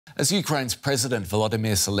As Ukraine's President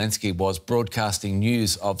Volodymyr Zelensky was broadcasting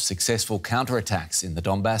news of successful counterattacks in the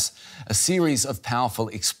Donbas, a series of powerful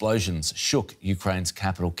explosions shook Ukraine's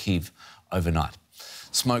capital Kyiv overnight.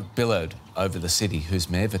 Smoke billowed over the city, whose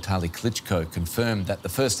mayor Vitali Klitschko confirmed that the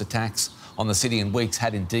first attacks on the city in weeks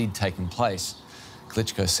had indeed taken place.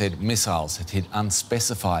 Klitschko said missiles had hit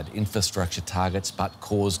unspecified infrastructure targets but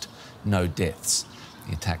caused no deaths.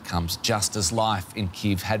 The attack comes just as life in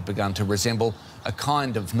Kyiv had begun to resemble a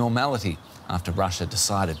kind of normality after Russia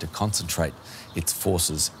decided to concentrate its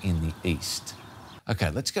forces in the east. OK,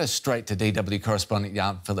 let's go straight to DW correspondent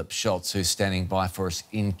Jan-Philipp Scholz, who's standing by for us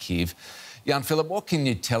in Kyiv. Jan-Philipp, what can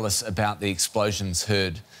you tell us about the explosions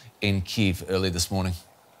heard in Kyiv early this morning?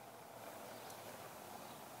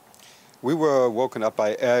 We were woken up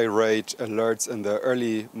by air raid alerts in the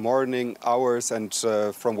early morning hours, and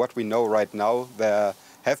from what we know right now, there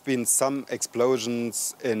have been some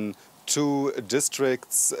explosions in two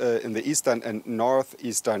districts in the eastern and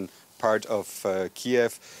northeastern part of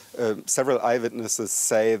Kiev. Several eyewitnesses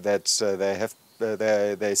say that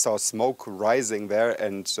they saw smoke rising there,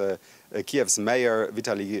 and Kiev's mayor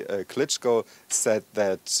Vitali Klitschko said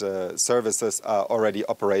that services are already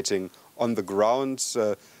operating on the ground.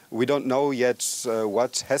 We don't know yet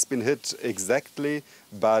what has been hit exactly,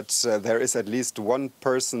 but there is at least one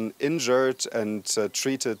person injured and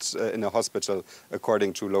treated in a hospital,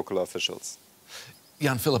 according to local officials.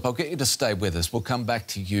 Jan-Philipp, I'll get you to stay with us. We'll come back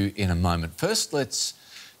to you in a moment. First, let's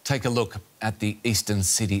take a look at the eastern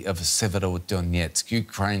city of Sievierodonetsk.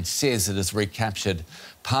 Ukraine says it has recaptured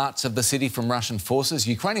parts of the city from Russian forces.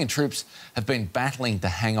 Ukrainian troops have been battling to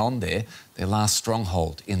hang on there, their last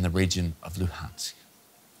stronghold in the region of Luhansk.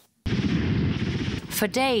 For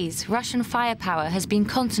days, Russian firepower has been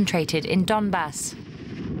concentrated in Donbas.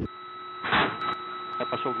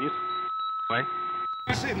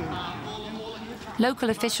 Local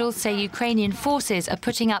officials say Ukrainian forces are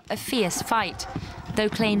putting up a fierce fight, though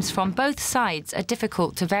claims from both sides are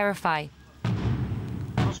difficult to verify.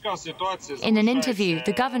 In an interview,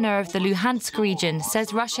 the governor of the Luhansk region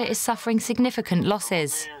says Russia is suffering significant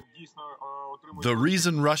losses. The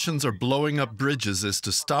reason Russians are blowing up bridges is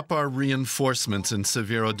to stop our reinforcements in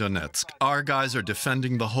Sievierodonetsk. Our guys are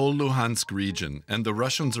defending the whole Luhansk region, and the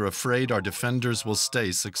Russians are afraid our defenders will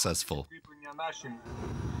stay successful.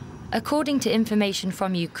 According to information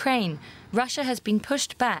from Ukraine, Russia has been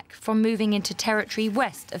pushed back from moving into territory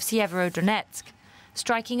west of Sievierodonetsk,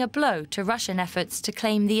 striking a blow to Russian efforts to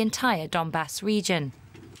claim the entire Donbas region.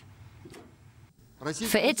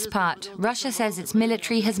 For its part, Russia says its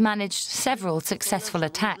military has managed several successful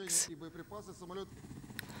attacks.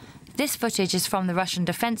 This footage is from the Russian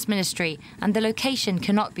Defense Ministry, and the location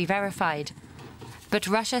cannot be verified. But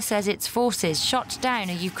Russia says its forces shot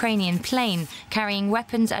down a Ukrainian plane carrying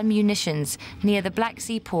weapons and munitions near the Black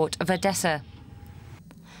Sea port of Odessa.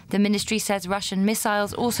 The ministry says Russian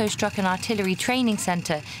missiles also struck an artillery training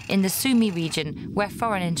center in the Sumy region, where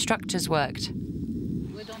foreign instructors worked.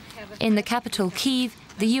 In the capital, Kyiv,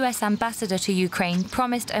 the US ambassador to Ukraine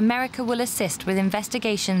promised America will assist with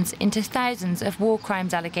investigations into thousands of war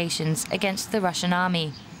crimes allegations against the Russian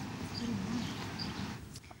army.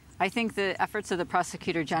 I think the efforts of the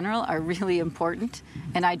Prosecutor General are really important,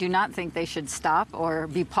 and I do not think they should stop or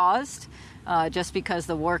be paused just because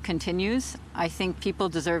the war continues. I think people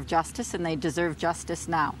deserve justice, and they deserve justice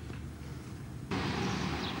now.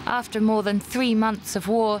 After more than 3 months of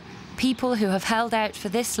war, people who have held out for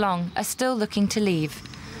this long are still looking to leave.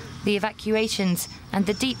 The evacuations and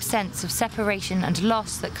the deep sense of separation and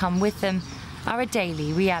loss that come with them are a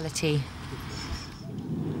daily reality.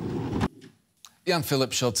 Jan-Philipp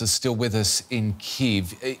Scholz is still with us in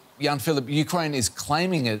Kyiv. Jan-Philipp, Ukraine is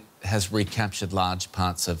claiming it has recaptured large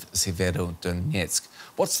parts of Sievierodonetsk.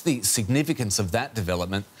 What's the significance of that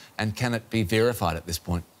development, and can it be verified at this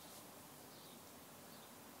point?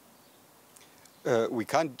 We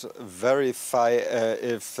can't verify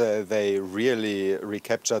if they really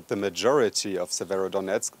recaptured the majority of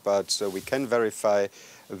Sievierodonetsk, but we can verify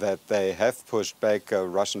that they have pushed back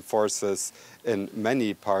Russian forces in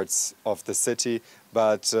many parts of the city,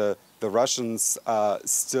 but the Russians are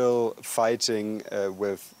still fighting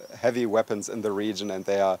with heavy weapons in the region, and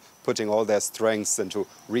they are putting all their strengths into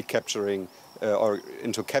recapturing or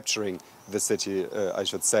into capturing the city, I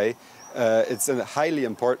should say. It's a highly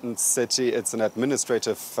important city. It's an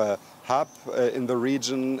administrative hub in the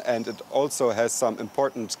region, and it also has some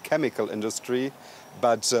important chemical industry.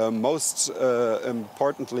 But most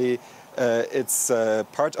importantly, it's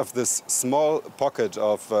part of this small pocket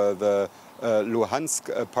of the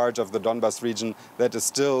Luhansk part of the Donbas region that is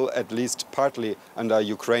still at least partly under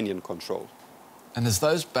Ukrainian control. And as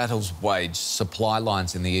those battles wage, supply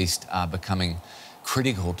lines in the east are becoming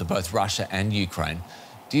critical to both Russia and Ukraine.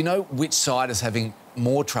 Do you know which side is having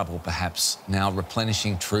more trouble, perhaps, now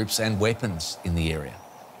replenishing troops and weapons in the area?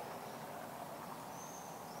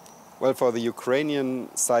 Well, for the Ukrainian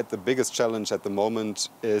side, the biggest challenge at the moment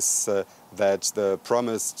is that the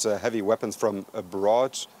promised heavy weapons from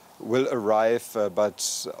abroad will arrive,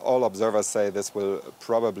 but all observers say this will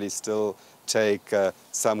probably still take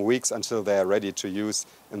some weeks until they are ready to use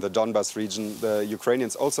in the Donbas region. The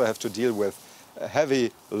Ukrainians also have to deal with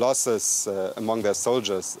heavy losses among their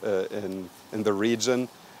soldiers in the region.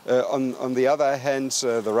 On the other hand,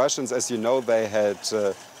 the Russians, as you know, they had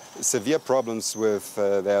severe problems with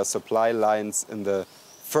their supply lines in the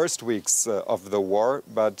first weeks of the war,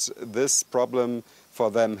 but this problem for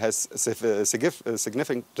them has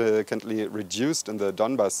significantly reduced in the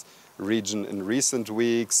Donbas region in recent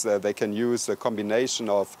weeks. They can use a combination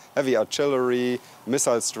of heavy artillery,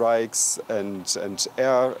 missile strikes and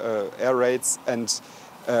air raids, and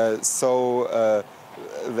so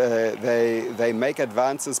they make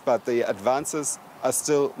advances, but the advances are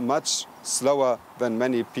still much slower than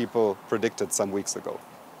many people predicted some weeks ago.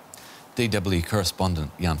 DW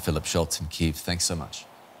correspondent Jan-Philipp Scholz in Kyiv, thanks so much.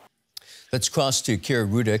 Let's cross to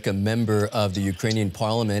Kyiv, a member of the Ukrainian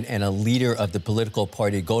parliament and a leader of the political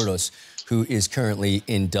party Golos, who is currently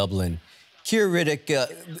in Dublin. Kyiv,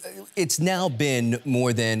 it's now been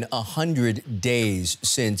more than 100 days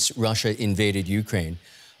since Russia invaded Ukraine.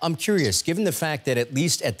 I'm curious, given the fact that at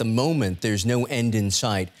least at the moment there's no end in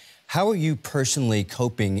sight, how are you personally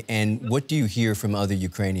coping, and what do you hear from other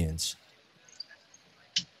Ukrainians?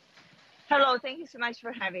 Hello, thank you so much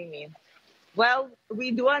for having me. Well,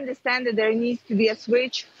 we do understand that there needs to be a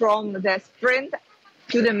switch from the sprint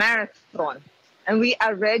to the marathon, and we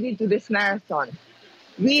are ready to this marathon.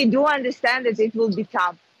 We do understand that it will be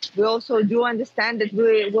tough. We also do understand that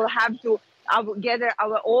we will have to gather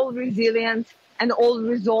our all resilience and all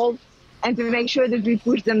resolve and to make sure that we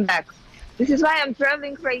push them back. This is why I'm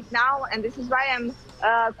traveling right now, and this is why I'm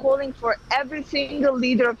calling for every single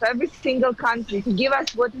leader of every single country to give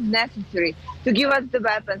us what is necessary, to give us the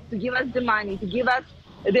weapons, to give us the money, to give us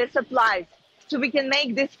the supplies, so we can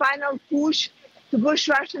make this final push to push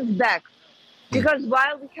Russians back. Because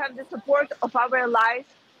while we have the support of our allies,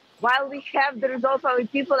 while we have the resolve of our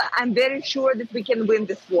people, I'm very sure that we can win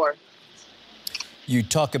this war. You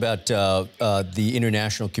talk about the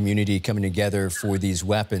international community coming together for these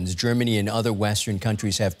weapons. Germany and other Western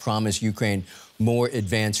countries have promised Ukraine more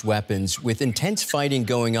advanced weapons. With intense fighting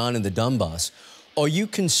going on in the Donbas, are you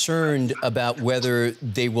concerned about whether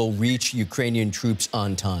they will reach Ukrainian troops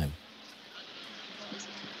on time?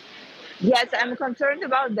 Yes, I'm concerned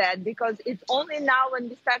about that, because it's only now when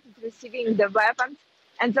we started receiving the weapons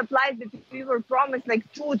and supplies that we were promised like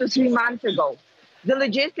 2 to 3 months ago. The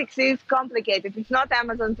logistics is complicated. It's not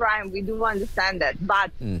Amazon Prime. We do understand that.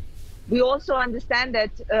 But we also understand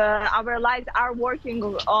that our allies are working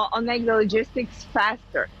on making the logistics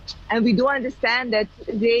faster. And we do understand that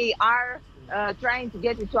they are trying to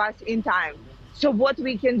get it to us in time. So what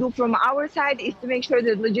we can do from our side is to make sure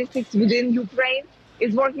that logistics within Ukraine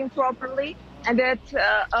is working properly, and that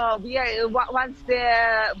once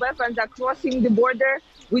the weapons are crossing the border,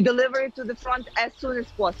 we deliver it to the front as soon as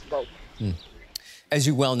possible. As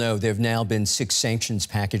you well know, there have now been 6 sanctions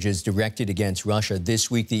packages directed against Russia. This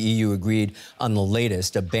week, the EU agreed on the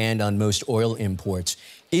latest, a ban on most oil imports.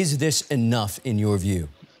 Is this enough in your view?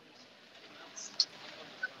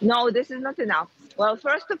 No, this is not enough. Well,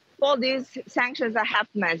 first of all, these sanctions are half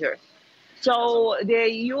measures. So the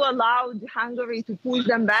EU allowed Hungary to push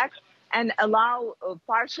them back and allow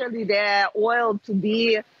partially the oil to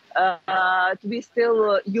be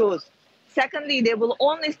still used. Secondly, they will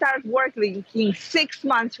only start working in 6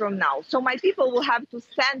 months from now. So my people will have to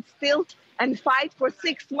stand still and fight for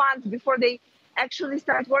 6 months before they actually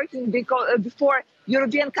start working, because before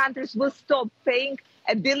European countries will stop paying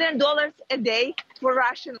 $1 billion a day for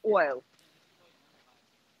Russian oil.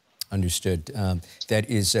 Understood. That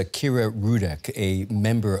is Kyiv, a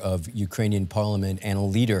member of Ukrainian parliament and a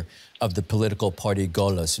leader of the political party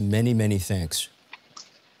Golos. Many, many thanks.